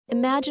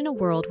Imagine a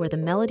world where the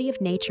melody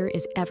of nature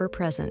is ever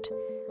present.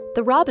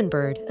 The robin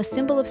bird, a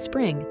symbol of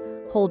spring,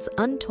 holds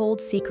untold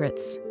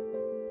secrets.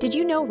 Did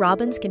you know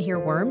robins can hear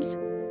worms?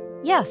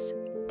 Yes,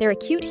 their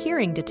acute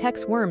hearing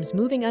detects worms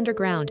moving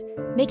underground,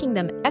 making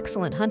them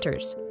excellent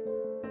hunters.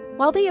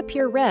 While they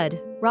appear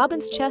red,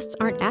 robins' chests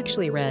aren't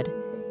actually red.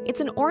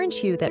 It's an orange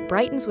hue that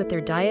brightens with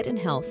their diet and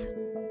health.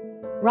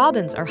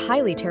 Robins are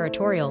highly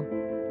territorial.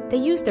 They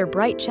use their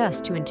bright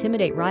chest to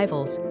intimidate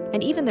rivals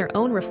and even their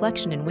own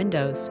reflection in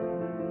windows.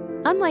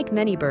 Unlike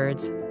many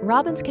birds,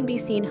 robins can be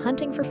seen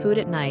hunting for food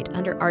at night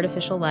under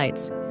artificial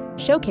lights,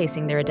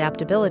 showcasing their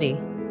adaptability.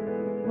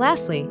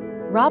 Lastly,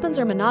 robins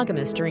are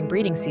monogamous during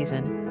breeding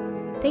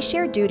season. They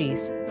share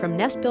duties, from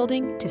nest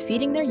building to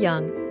feeding their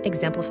young,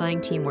 exemplifying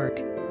teamwork.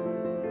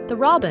 The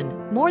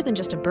robin, more than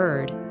just a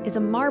bird, is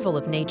a marvel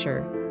of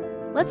nature.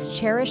 Let's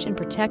cherish and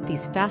protect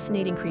these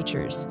fascinating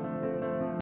creatures.